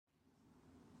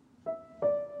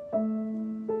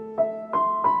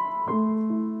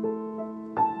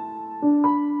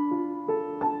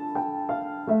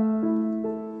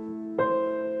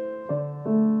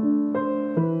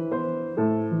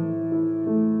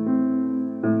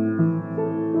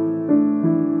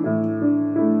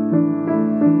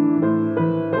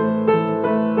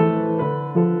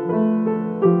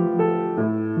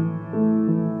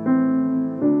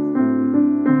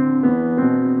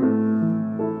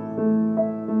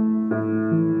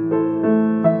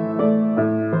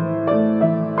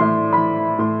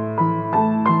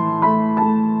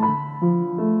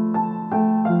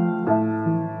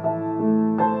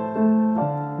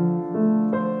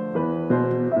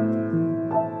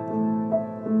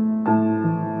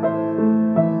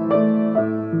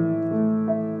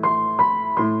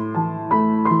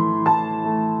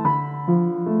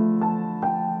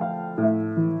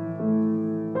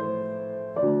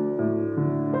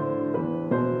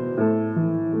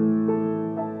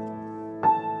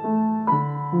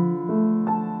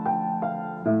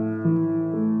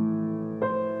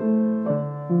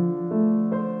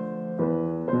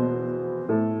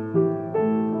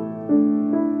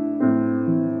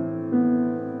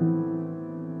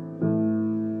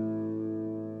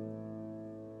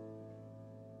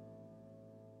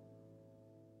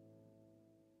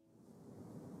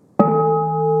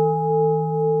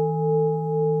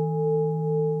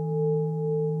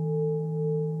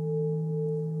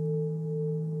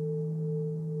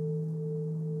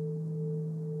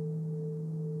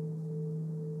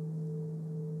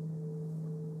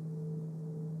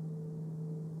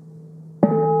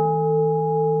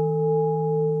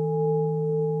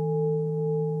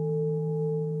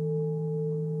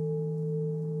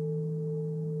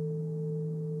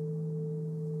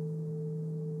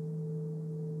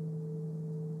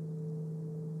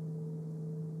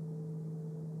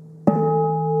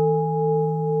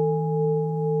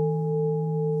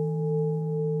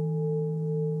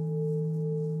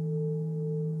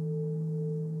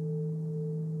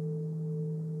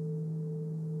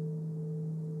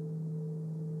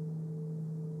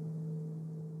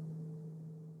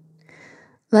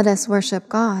Let us worship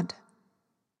God.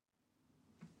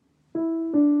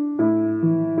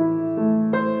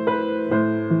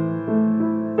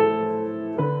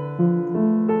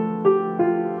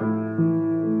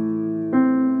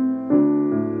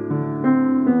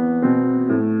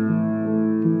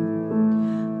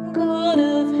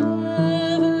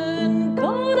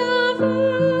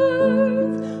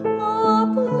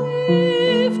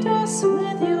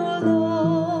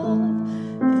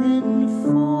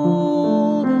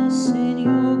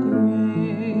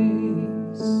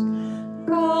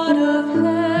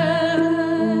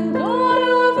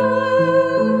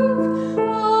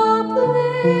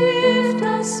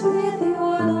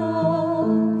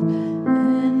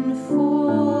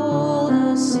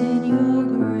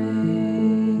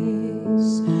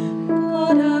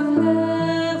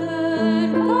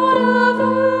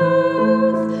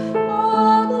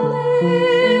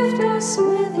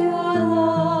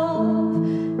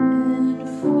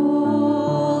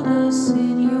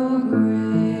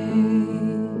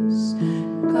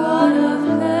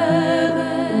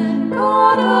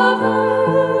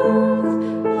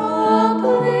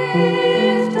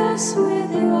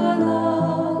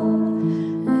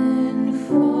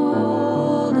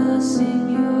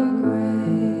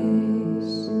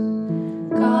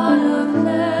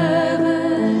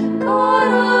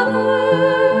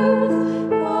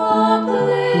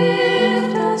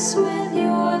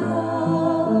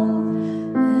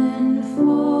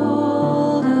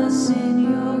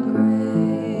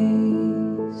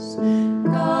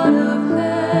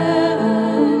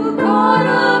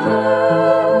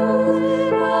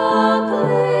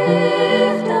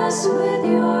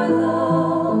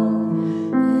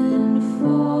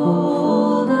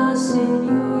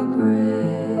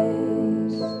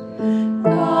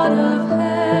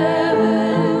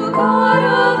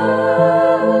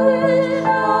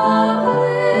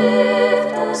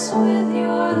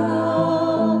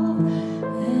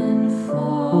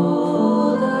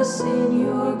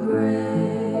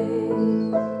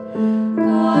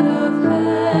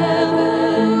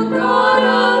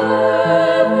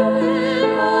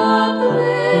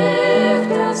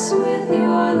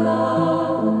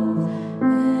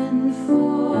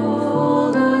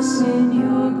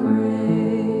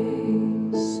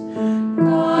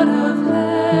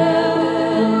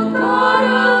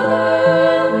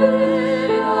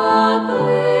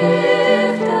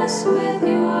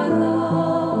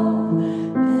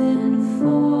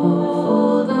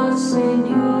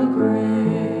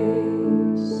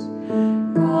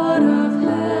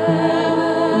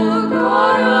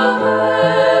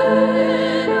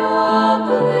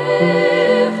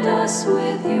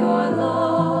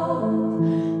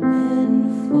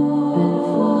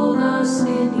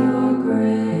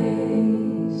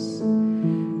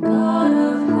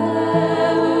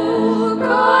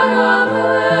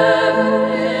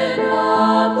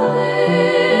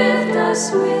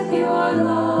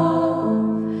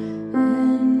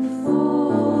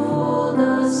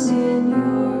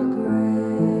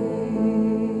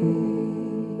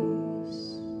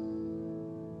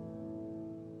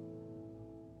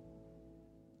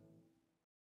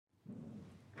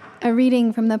 A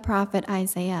reading from the prophet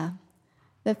Isaiah,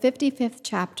 the 55th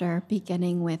chapter,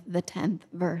 beginning with the 10th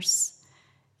verse.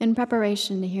 In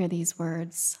preparation to hear these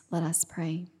words, let us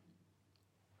pray.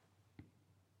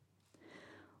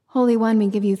 Holy One, we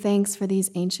give you thanks for these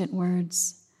ancient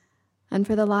words and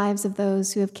for the lives of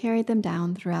those who have carried them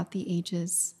down throughout the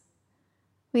ages.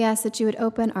 We ask that you would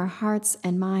open our hearts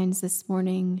and minds this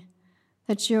morning,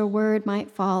 that your word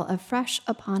might fall afresh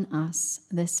upon us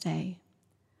this day.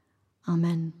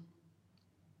 Amen.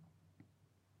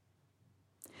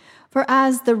 For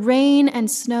as the rain and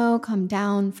snow come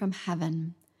down from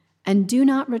heaven and do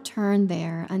not return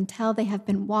there until they have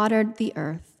been watered the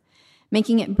earth,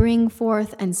 making it bring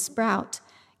forth and sprout,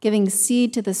 giving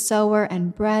seed to the sower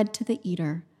and bread to the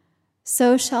eater,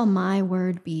 so shall my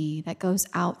word be that goes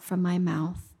out from my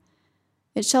mouth.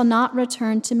 It shall not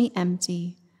return to me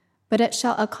empty, but it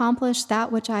shall accomplish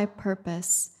that which I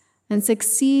purpose and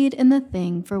succeed in the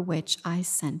thing for which I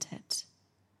sent it.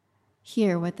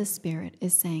 Hear what the Spirit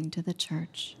is saying to the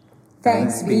church.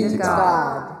 Thanks be to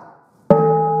God.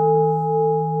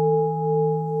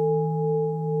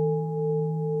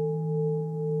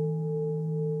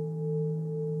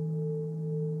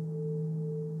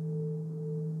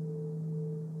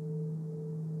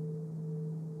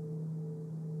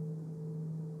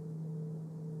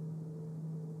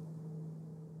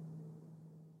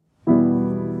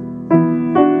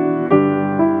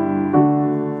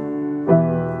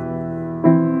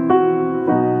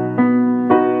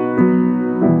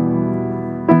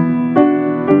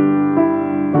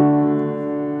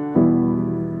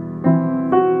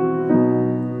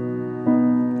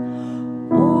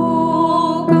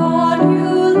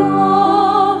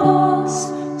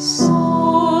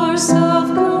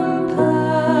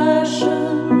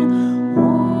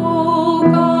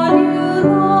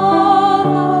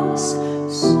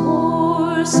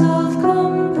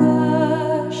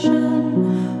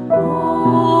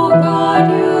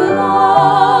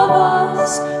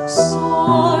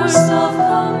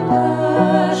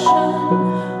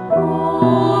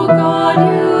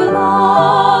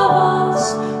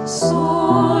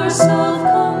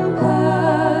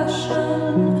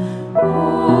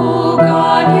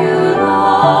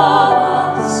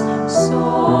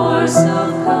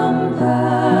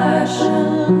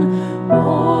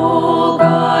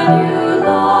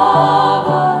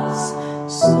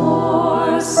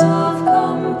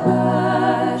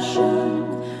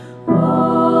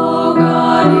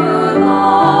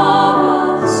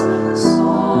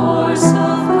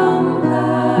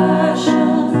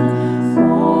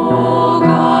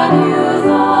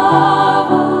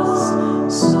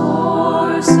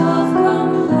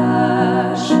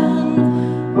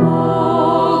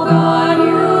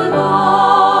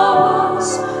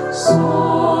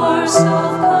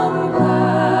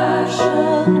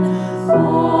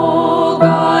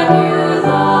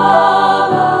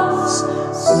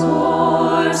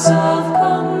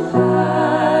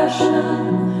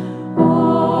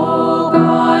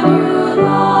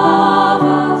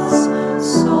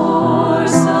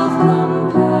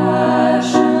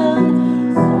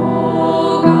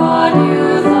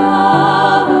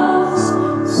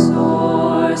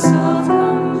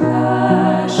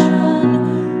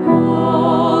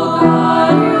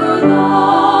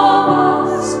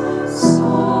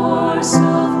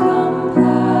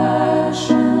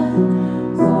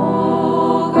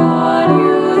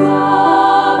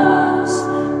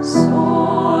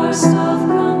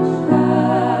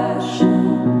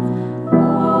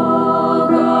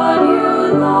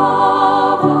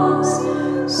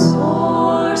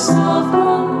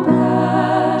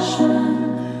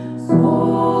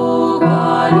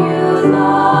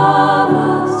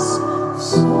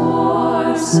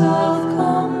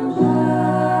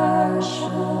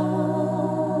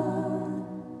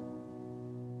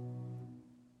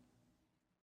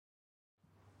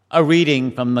 A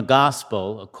reading from the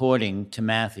Gospel according to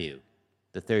Matthew,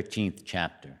 the 13th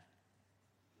chapter.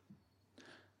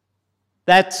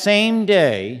 That same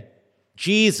day,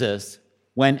 Jesus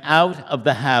went out of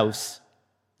the house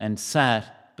and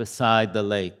sat beside the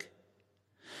lake.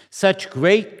 Such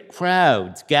great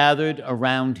crowds gathered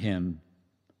around him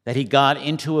that he got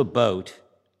into a boat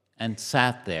and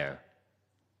sat there,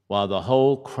 while the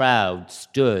whole crowd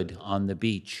stood on the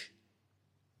beach.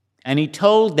 And he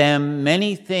told them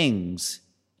many things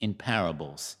in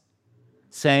parables,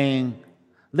 saying,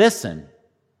 "Listen,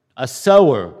 a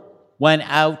sower went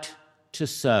out to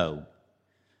sow.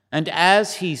 And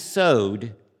as he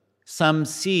sowed, some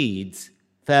seeds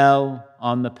fell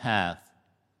on the path,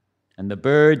 and the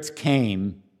birds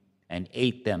came and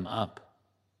ate them up.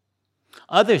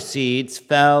 Other seeds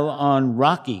fell on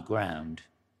rocky ground,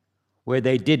 where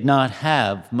they did not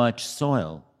have much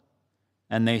soil,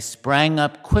 and they sprang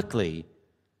up quickly,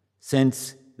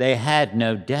 since they had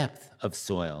no depth of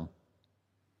soil.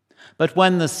 But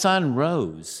when the sun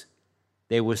rose,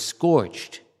 they were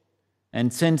scorched,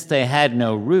 and since they had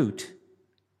no root,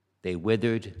 they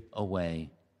withered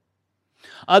away.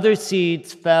 Other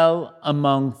seeds fell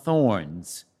among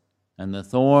thorns, and the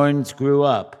thorns grew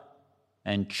up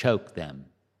and choked them.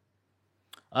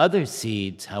 Other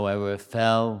seeds, however,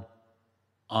 fell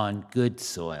on good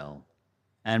soil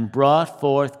and brought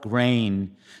forth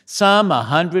grain, some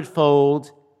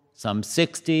 100-fold, some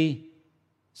 60,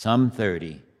 some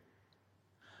 30.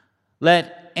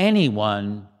 Let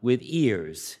anyone with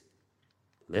ears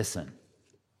listen."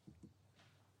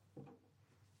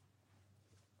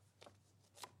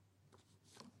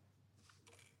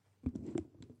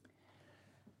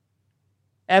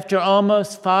 After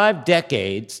almost 5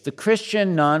 decades, the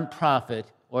Christian nonprofit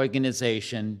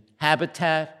organization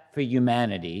Habitat for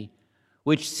Humanity,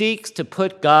 which seeks to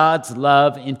put God's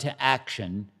love into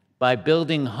action by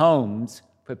building homes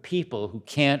for people who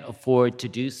can't afford to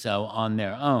do so on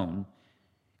their own,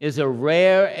 is a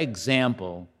rare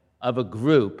example of a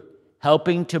group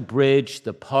helping to bridge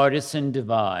the partisan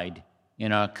divide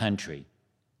in our country.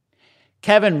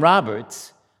 Kevin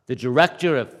Roberts, the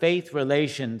director of faith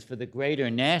relations for the Greater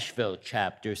Nashville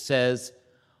chapter, says,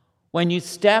 "When you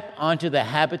step onto the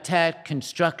Habitat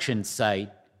construction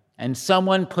site and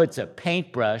someone puts a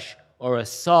paintbrush or a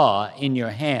saw in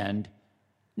your hand,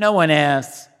 no one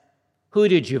asks, 'Who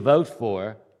did you vote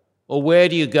for?' or 'Where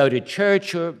do you go to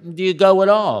church?' or 'Do you go at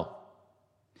all?'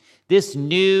 This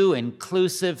new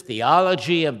inclusive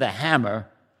theology of the hammer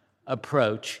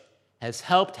approach has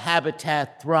helped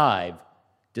Habitat thrive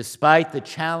despite the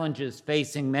challenges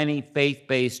facing many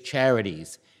faith-based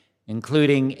charities,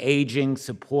 including aging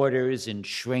supporters and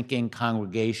shrinking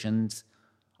congregations,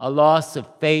 a loss of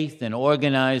faith in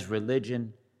organized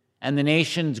religion, and the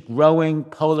nation's growing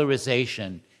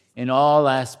polarization in all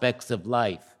aspects of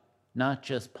life, not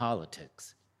just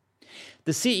politics.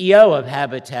 The CEO of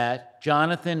Habitat,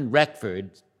 Jonathan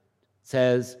Reckford,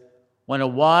 says, when a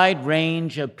wide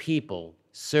range of people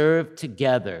serve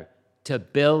together to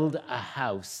build a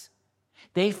house,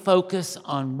 they focus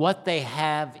on what they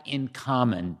have in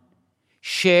common,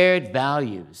 shared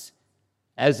values,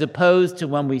 as opposed to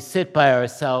when we sit by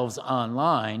ourselves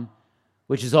online,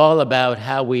 which is all about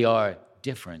how we are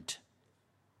different.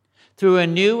 Through a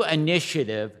new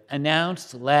initiative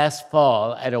announced last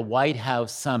fall at a White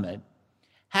House summit,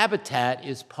 Habitat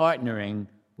is partnering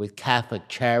with Catholic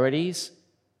Charities,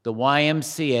 the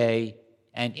YMCA,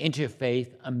 and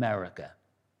Interfaith America.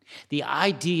 The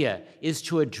idea is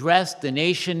to address the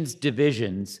nation's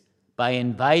divisions by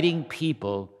inviting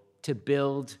people to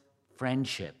build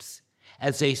friendships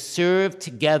as they serve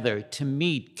together to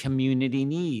meet community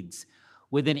needs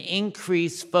with an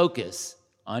increased focus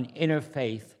on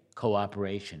interfaith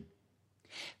cooperation.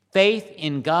 Faith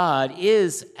in God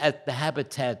is at the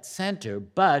Habitat Center,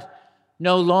 but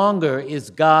no longer is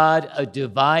God a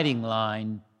dividing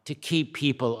line to keep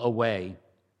people away.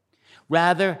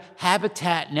 Rather,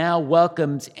 Habitat now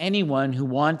welcomes anyone who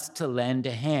wants to lend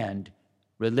a hand,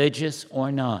 religious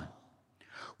or not.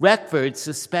 Reckford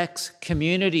suspects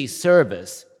community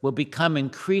service will become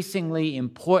increasingly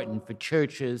important for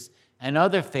churches and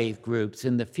other faith groups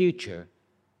in the future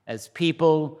as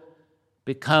people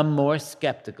become more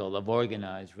skeptical of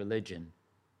organized religion.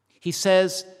 He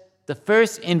says the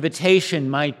first invitation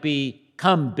might be,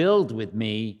 come build with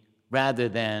me, rather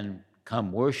than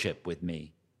come worship with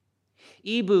me.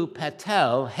 Ibu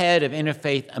Patel, head of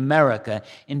Interfaith America,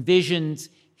 envisions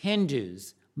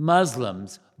Hindus,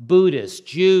 Muslims, Buddhists,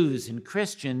 Jews, and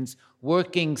Christians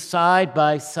working side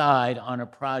by side on a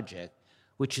project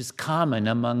which is common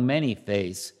among many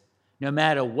faiths, no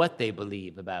matter what they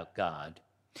believe about God.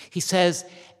 He says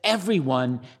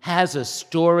everyone has a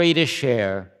story to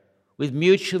share, with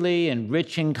mutually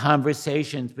enriching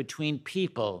conversations between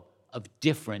people of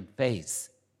different faiths.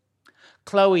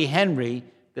 Chloe Henry,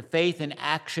 the Faith and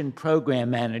Action Program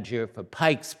Manager for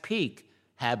Pikes Peak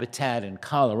Habitat in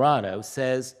Colorado,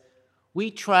 says,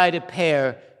 we try to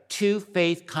pair two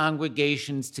faith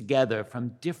congregations together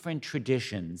from different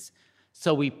traditions,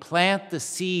 so we plant the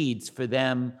seeds for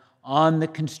them on the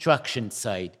construction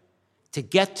site to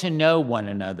get to know one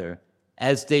another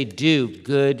as they do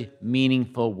good,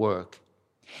 meaningful work.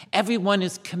 Everyone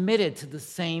is committed to the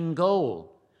same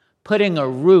goal, putting a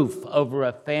roof over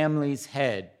a family's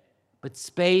head, but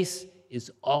space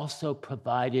is also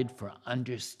provided for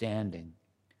understanding.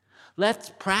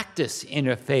 Let's practice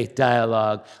interfaith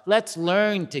dialogue. Let's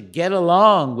learn to get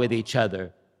along with each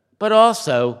other, but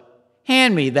also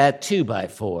hand me that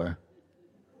 2x4.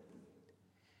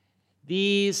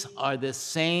 These are the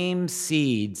same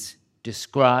seeds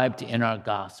described in our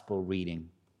gospel reading.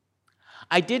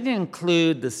 I didn't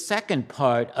include the second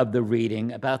part of the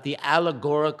reading about the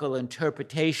allegorical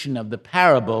interpretation of the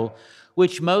parable,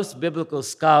 which most biblical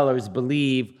scholars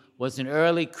believe was an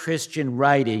early Christian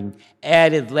writing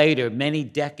added later, many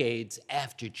decades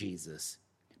after Jesus.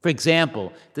 For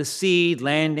example, the seed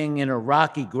landing in a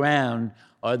rocky ground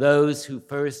are those who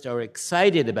first are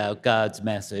excited about God's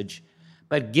message,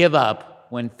 but give up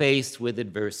when faced with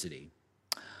adversity.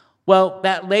 Well,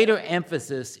 that later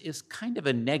emphasis is kind of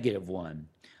a negative one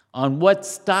on what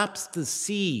stops the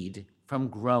seed from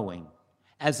growing,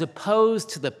 as opposed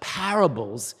to the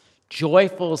parable's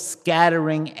joyful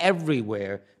scattering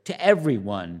everywhere to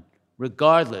everyone,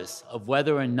 regardless of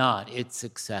whether or not it's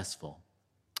successful.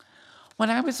 When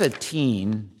I was a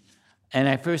teen and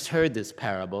I first heard this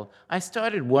parable, I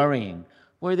started worrying,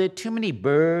 were there too many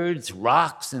birds,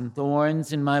 rocks, and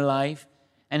thorns in my life?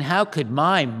 And how could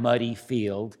my muddy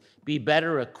field be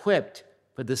better equipped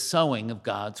for the sowing of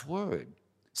God's word?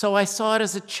 So I saw it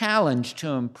as a challenge to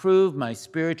improve my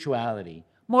spirituality,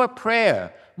 more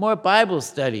prayer, more Bible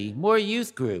study, more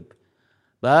youth group.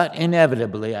 But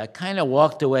inevitably, I kind of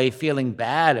walked away feeling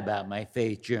bad about my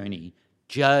faith journey,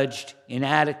 judged,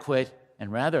 inadequate,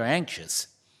 and rather anxious.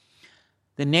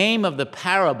 The name of the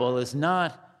parable is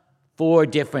not 4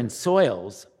 different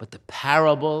soils, but the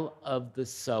parable of the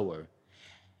sower.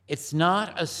 It's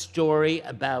not a story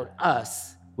about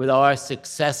us with our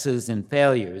successes and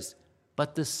failures,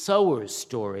 but the sower's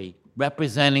story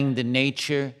representing the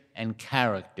nature and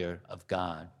character of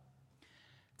God.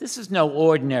 This is no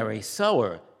ordinary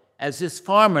sower, as this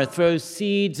farmer throws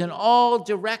seeds in all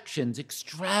directions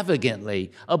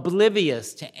extravagantly,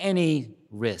 oblivious to any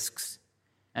risks,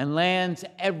 and lands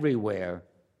everywhere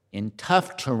in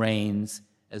tough terrains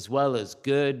as well as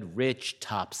good, rich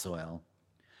topsoil.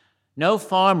 No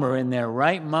farmer in their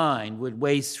right mind would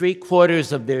waste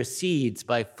 3/4 of their seeds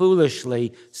by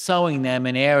foolishly sowing them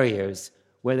in areas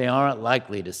where they aren't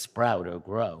likely to sprout or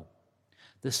grow.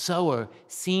 The sower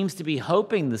seems to be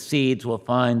hoping the seeds will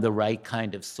find the right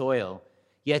kind of soil,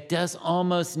 yet does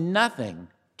almost nothing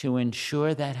to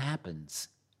ensure that happens.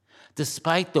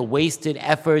 Despite the wasted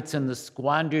efforts and the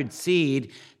squandered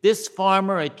seed, this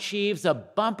farmer achieves a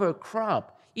bumper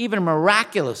crop, even a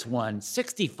miraculous one,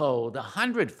 60-fold,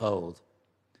 100-fold.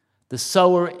 The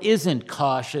sower isn't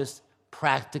cautious,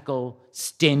 practical,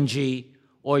 stingy,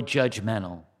 or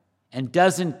judgmental, and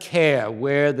doesn't care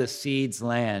where the seeds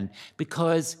land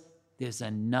because there's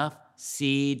enough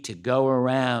seed to go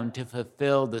around to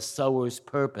fulfill the sower's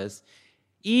purpose,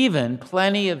 even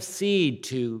plenty of seed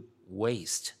to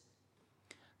waste.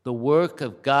 The work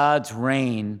of God's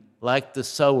rain, like the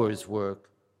sower's work,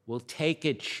 will take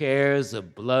its shares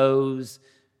of blows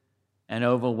and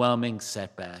overwhelming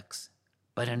setbacks,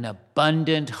 but an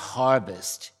abundant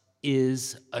harvest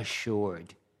is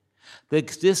assured.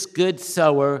 This good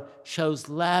sower shows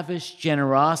lavish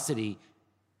generosity,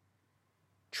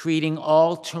 treating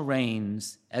all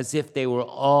terrains as if they were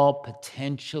all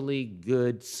potentially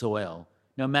good soil,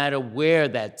 no matter where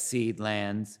that seed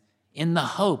lands, in the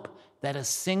hope that a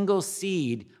single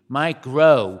seed might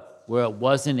grow where it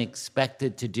wasn't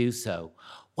expected to do so.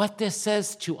 What this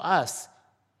says to us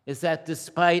is that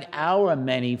despite our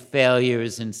many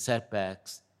failures and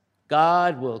setbacks,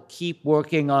 God will keep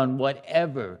working on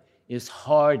whatever is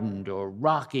hardened or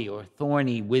rocky or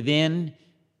thorny within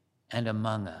and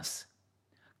among us.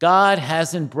 God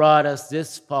hasn't brought us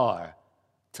this far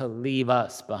to leave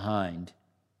us behind.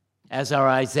 As our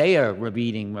Isaiah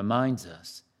reading reminds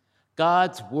us,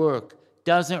 God's work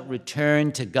doesn't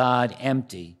return to God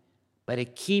empty, but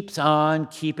it keeps on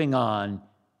keeping on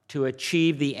to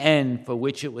achieve the end for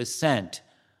which it was sent,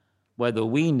 whether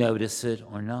we notice it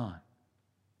or not.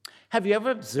 Have you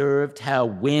ever observed how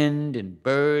wind and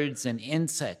birds and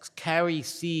insects carry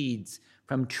seeds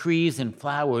from trees and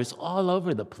flowers all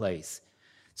over the place?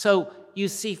 So you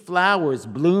see flowers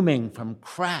blooming from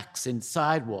cracks in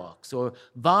sidewalks or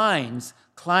vines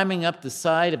climbing up the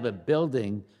side of a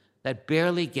building that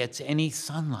barely gets any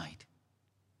sunlight.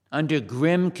 Under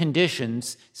grim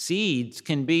conditions, seeds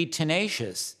can be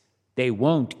tenacious. They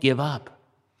won't give up.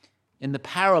 In the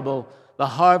parable, the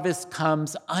harvest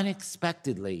comes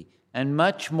unexpectedly and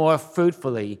much more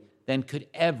fruitfully than could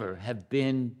ever have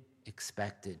been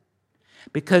expected,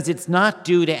 because it's not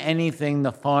due to anything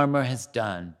the farmer has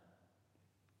done.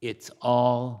 It's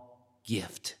all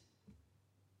gift.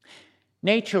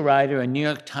 Nature writer and New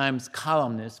York Times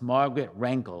columnist Margaret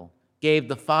Renkl gave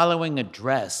the following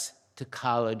address to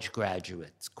college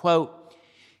graduates. Quote,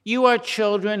 "You are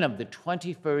children of the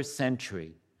 21st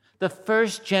century, the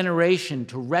first generation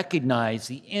to recognize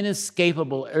the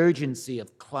inescapable urgency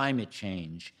of climate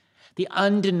change, the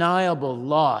undeniable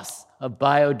loss of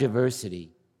biodiversity.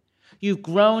 You've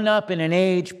grown up in an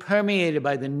age permeated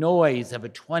by the noise of a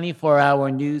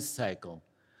 24-hour news cycle,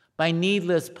 by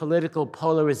needless political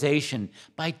polarization,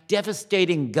 by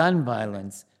devastating gun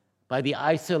violence, by the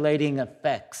isolating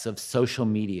effects of social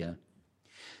media.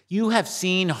 You have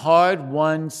seen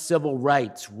hard-won civil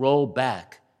rights roll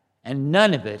back, and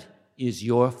none of it is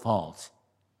your fault.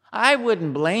 I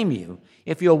wouldn't blame you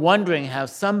if you're wondering how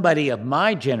somebody of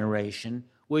my generation,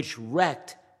 which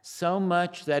wrecked so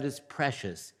much that is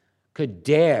precious, could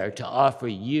dare to offer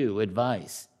you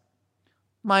advice.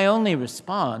 My only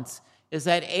response is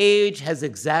that age has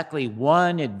exactly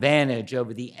one advantage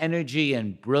over the energy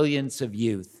and brilliance of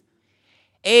youth.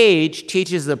 Age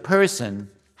teaches a person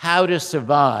how to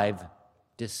survive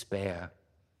despair.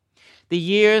 The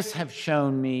years have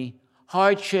shown me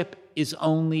hardship is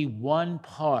only one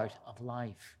part of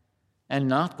life, and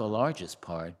not the largest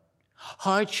part.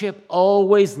 Hardship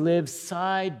always lives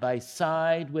side by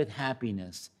side with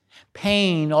happiness.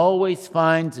 Pain always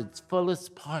finds its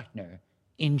fullest partner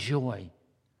in joy.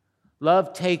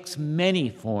 Love takes many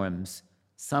forms,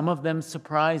 some of them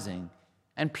surprising,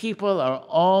 and people are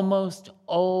almost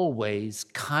always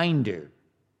kinder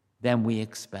than we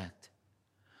expect.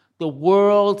 The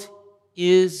world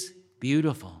is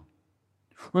beautiful.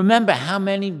 Remember how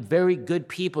many very good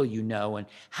people you know and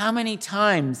how many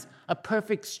times a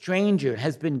perfect stranger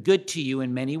has been good to you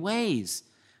in many ways,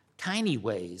 tiny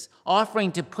ways,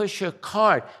 offering to push your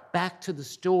cart back to the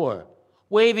store,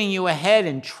 waving you ahead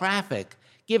in traffic,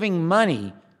 giving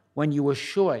money when you were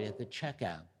short at the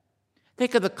checkout.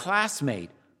 Think of the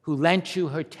classmate who lent you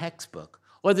her textbook,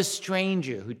 or the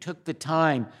stranger who took the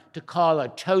time to call a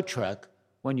tow truck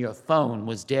when your phone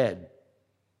was dead.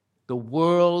 The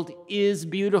world is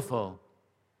beautiful.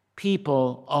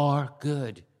 People are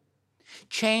good.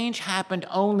 Change happened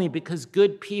only because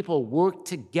good people worked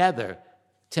together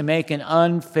to make an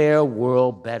unfair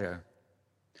world better.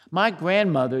 My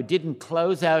grandmother didn't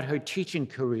close out her teaching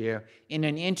career in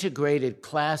an integrated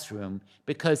classroom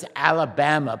because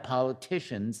Alabama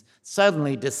politicians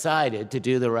suddenly decided to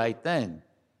do the right thing.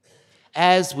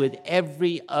 As with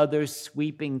every other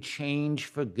sweeping change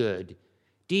for good,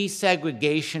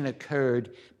 desegregation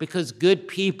occurred because good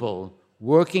people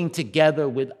working together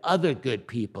with other good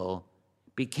people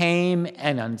became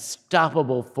an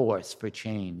unstoppable force for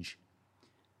change.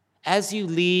 As you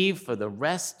leave for the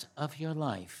rest of your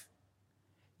life,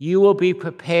 you will be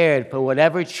prepared for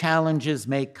whatever challenges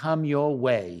may come your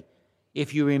way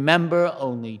if you remember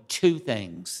only two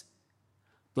things.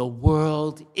 The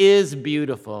world is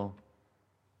beautiful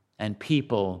and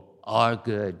people are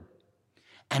good.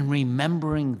 And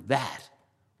remembering that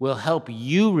will help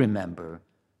you remember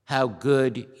how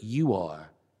good you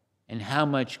are and how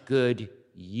much good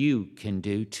you can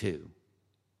do too.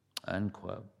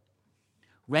 Unquote.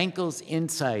 Renkel's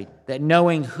insight that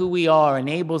knowing who we are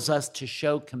enables us to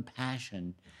show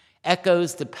compassion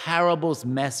echoes the parable's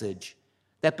message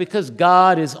that because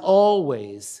God is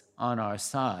always on our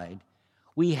side,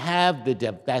 we have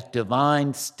that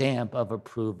divine stamp of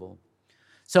approval.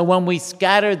 So when we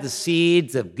scatter the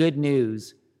seeds of good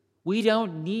news, we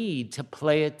don't need to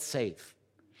play it safe.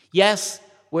 Yes,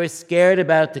 we're scared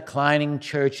about declining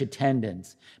church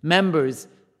attendance, members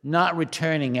not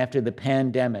returning after the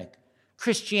pandemic,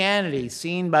 Christianity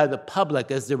seen by the public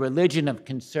as the religion of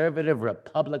conservative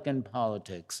Republican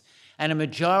politics, and a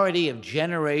majority of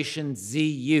Generation Z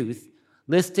youth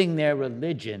listing their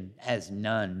religion as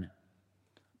none.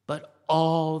 But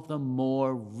all the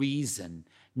more reason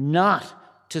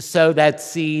not to sow that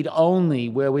seed only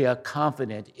where we are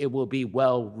confident it will be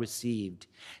well received,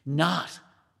 not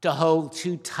to hold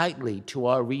too tightly to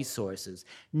our resources,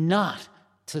 not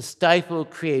to stifle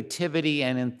creativity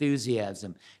and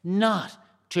enthusiasm, not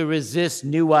to resist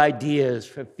new ideas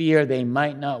for fear they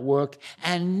might not work,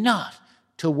 and not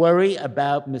to worry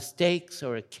about mistakes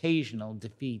or occasional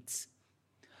defeats.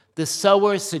 The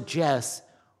sower suggests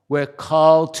we're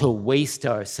called to waste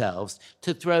ourselves,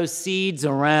 to throw seeds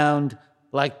around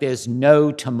like there's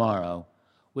no tomorrow,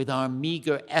 with our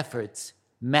meager efforts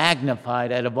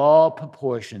magnified out of all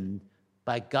proportion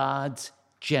by God's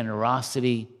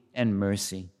generosity and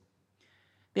mercy.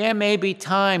 There may be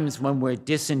times when we're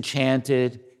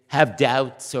disenchanted, have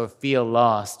doubts, or feel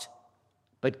lost,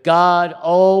 but God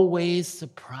always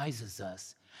surprises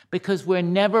us because we're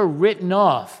never written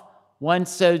off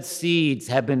once those seeds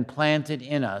have been planted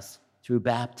in us through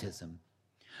baptism.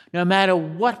 No matter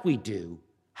what we do,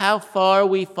 how far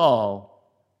we fall,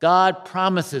 God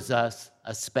promises us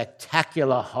a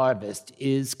spectacular harvest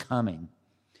is coming.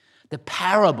 The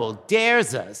parable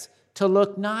dares us to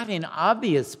look not in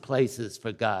obvious places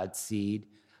for God's seed,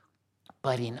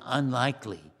 but in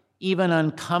unlikely, even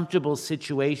uncomfortable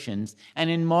situations and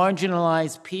in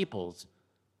marginalized peoples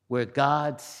where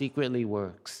God secretly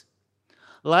works.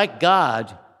 Like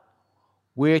God,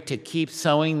 we're to keep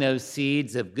sowing those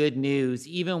seeds of good news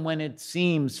even when it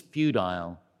seems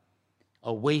futile,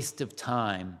 a waste of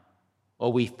time,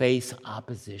 or we face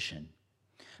opposition.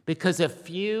 Because a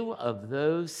few of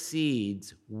those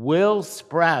seeds will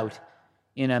sprout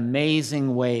in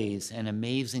amazing ways and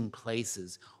amazing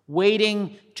places,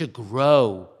 waiting to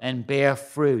grow and bear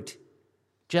fruit,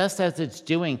 just as it's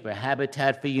doing for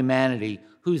Habitat for Humanity,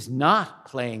 who's not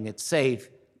playing it safe,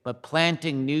 but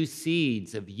planting new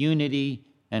seeds of unity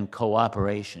and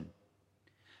cooperation.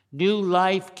 New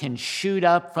life can shoot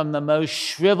up from the most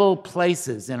shriveled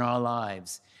places in our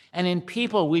lives and in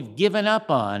people we've given up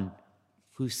on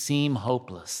who seem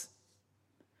hopeless.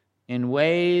 In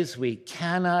ways we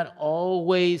cannot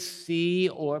always see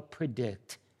or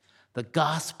predict, the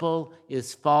gospel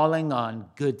is falling on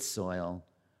good soil,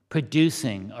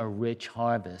 producing a rich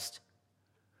harvest.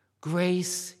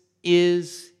 Grace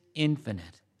is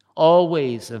infinite,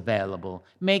 always available,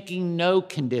 making no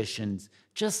conditions,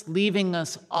 just leaving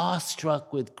us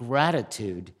awestruck with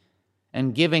gratitude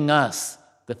and giving us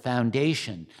the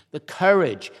foundation, the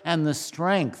courage, and the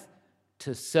strength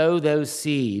to sow those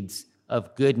seeds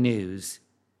of good news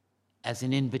as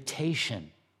an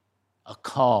invitation, a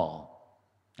call,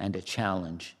 and a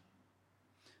challenge.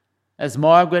 As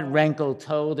Margaret Renkel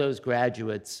told those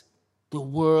graduates, the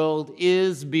world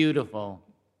is beautiful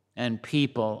and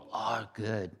people are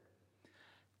good.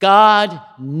 God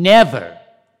never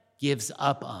gives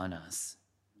up on us,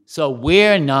 so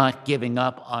we're not giving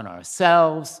up on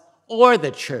ourselves or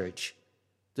the church,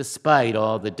 despite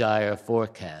all the dire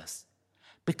forecasts.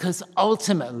 Because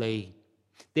ultimately,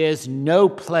 there's no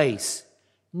place,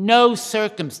 no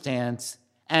circumstance,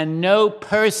 and no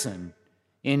person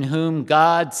in whom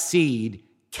God's seed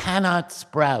cannot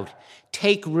sprout,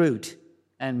 take root,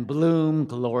 and bloom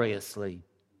gloriously.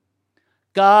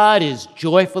 God is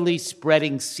joyfully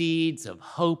spreading seeds of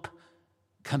hope,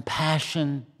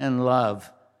 compassion, and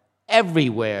love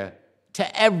everywhere,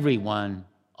 to everyone,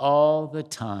 all the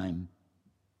time.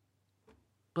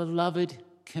 Beloved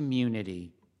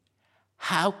community,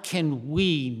 how can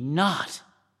we not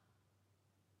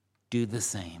do the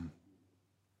same?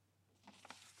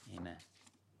 Amen.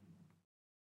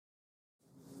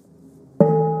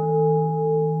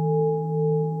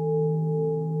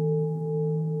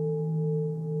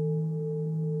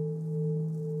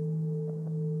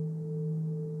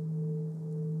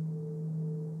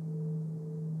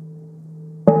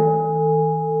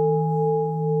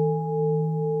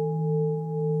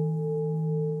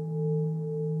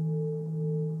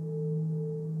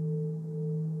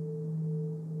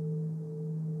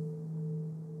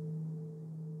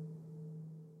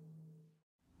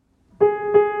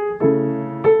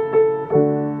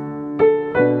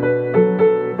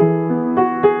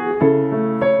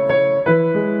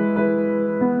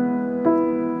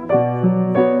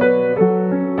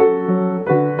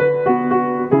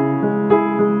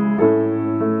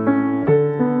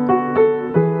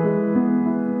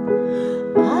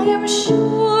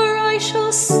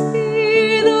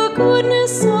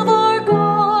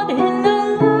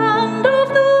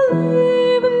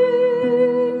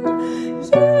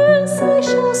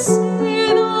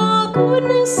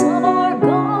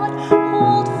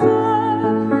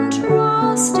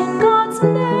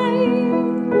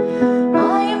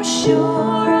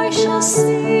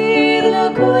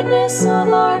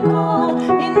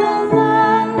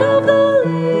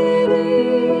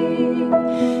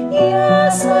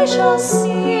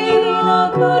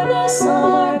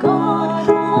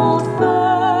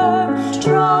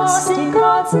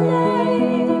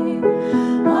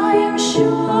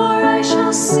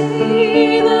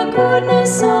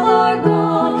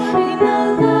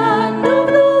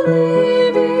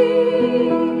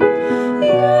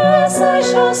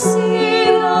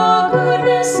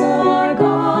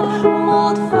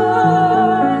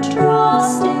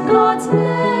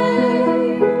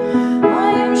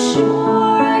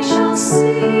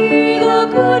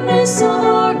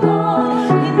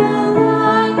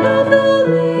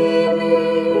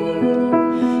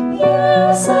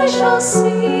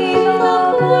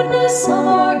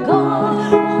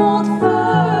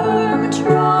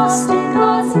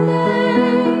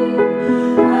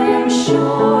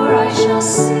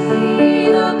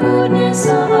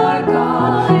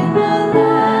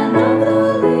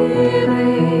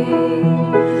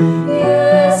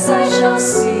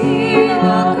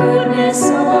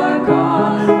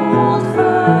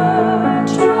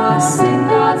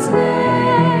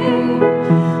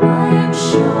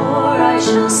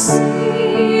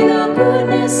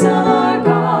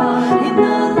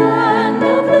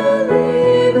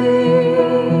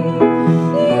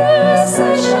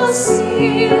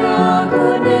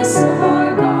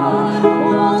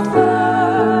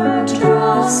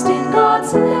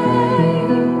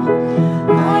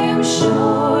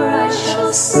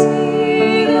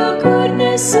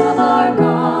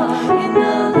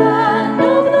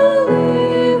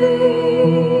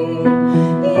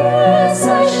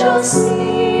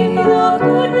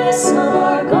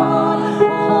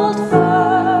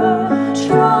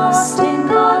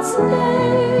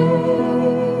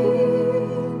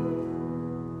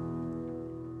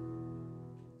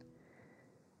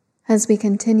 As we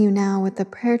continue now with the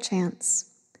prayer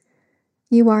chants,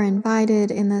 you are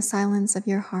invited in the silence of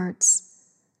your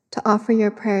hearts to offer your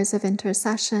prayers of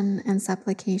intercession and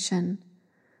supplication,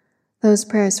 those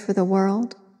prayers for the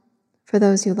world, for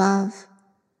those you love,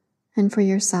 and for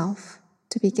yourself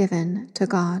to be given to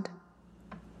God.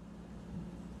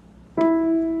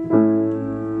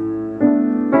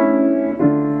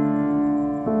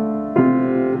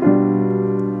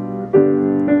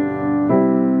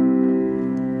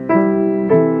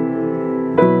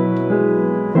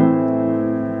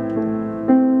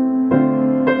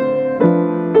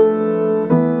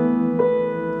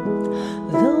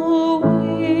 The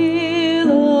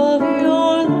will of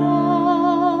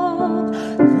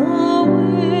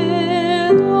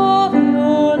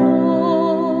your love.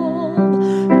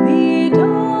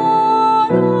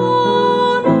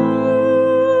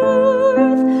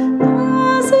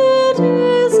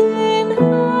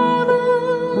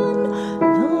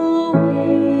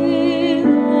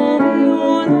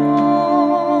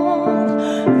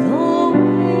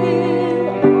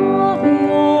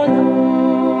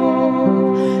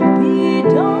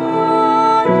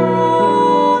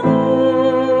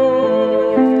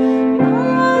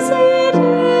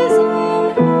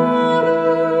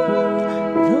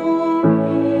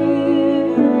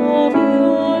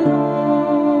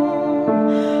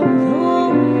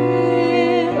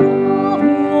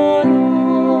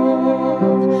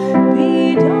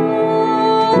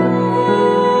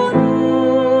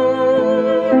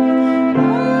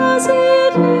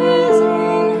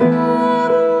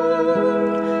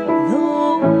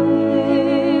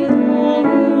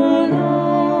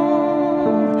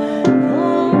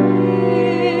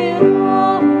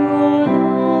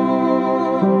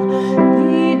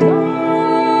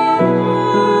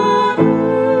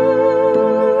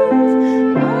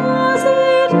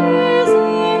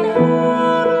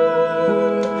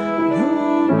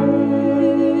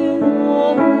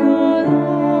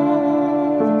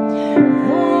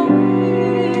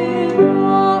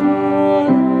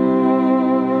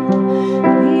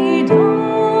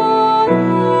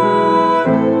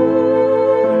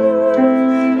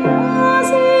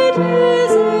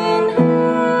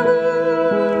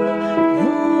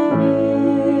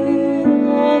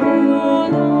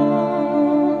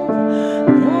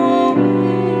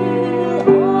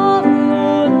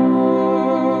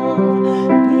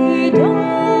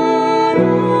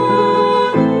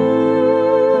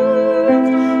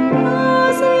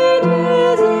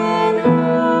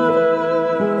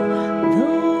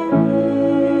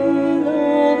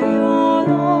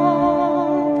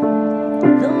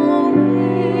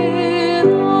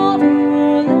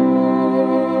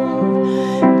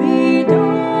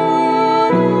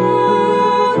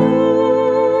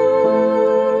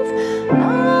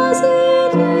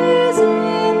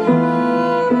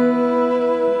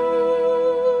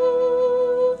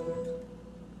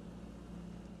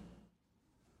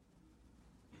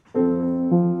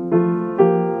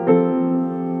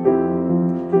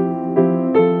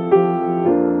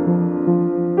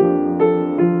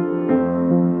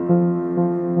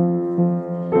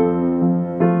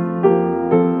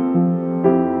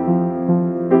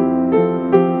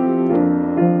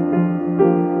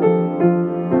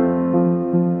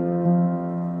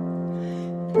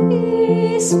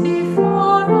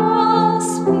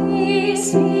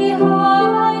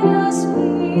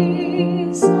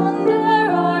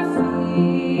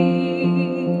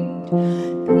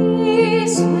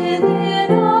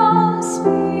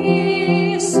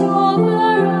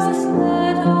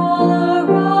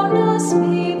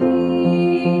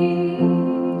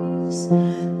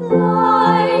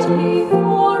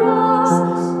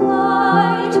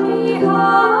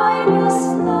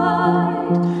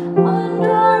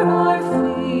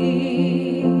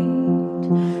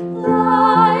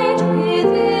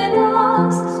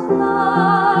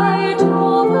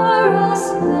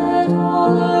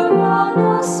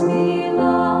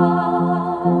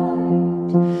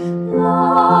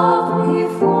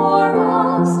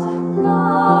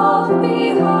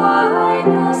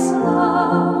 us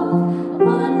love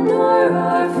under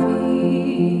our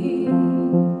feet.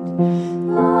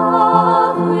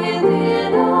 Love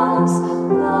within us,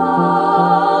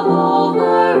 love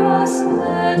over us,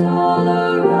 let all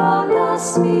around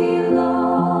us be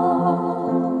love.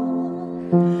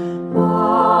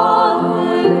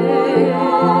 Alleluia,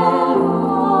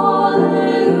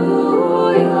 alleluia,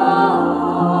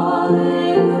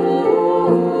 alleluia.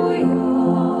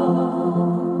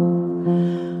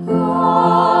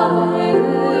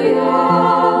 Alleluia,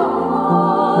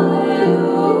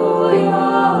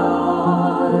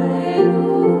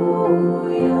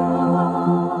 alleluia.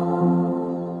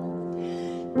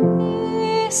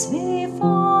 Peace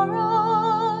before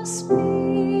us,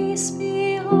 peace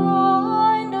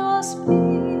behind us,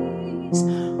 peace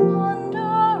under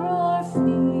our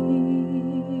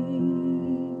feet.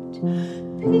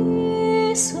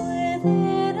 Peace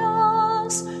within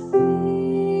us,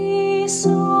 peace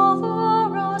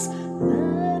over us,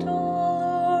 let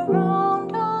all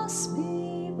around us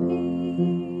be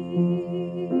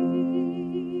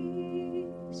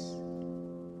peace.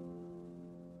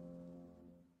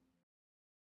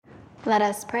 Let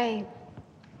us pray.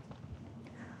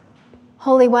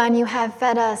 Holy One, you have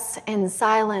fed us in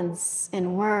silence,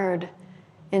 in word,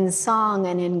 in song,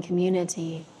 and in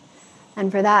community.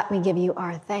 And for that we give you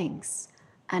our thanks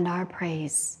and our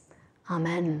praise.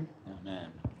 Amen. Amen.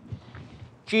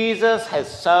 Jesus has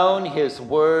sown his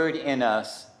word in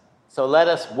us, so let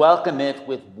us welcome it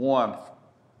with warmth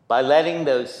by letting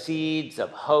those seeds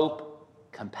of hope,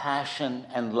 compassion,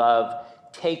 and love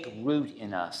take root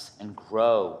in us and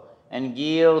grow and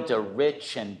yield a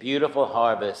rich and beautiful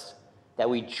harvest that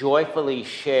we joyfully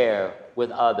share with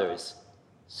others,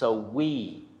 so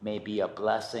we may be a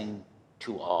blessing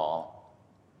to all.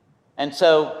 And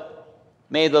so,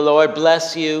 may the Lord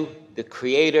bless you, the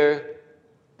Creator,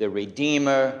 the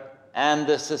Redeemer, and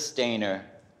the Sustainer.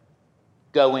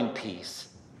 Go in peace.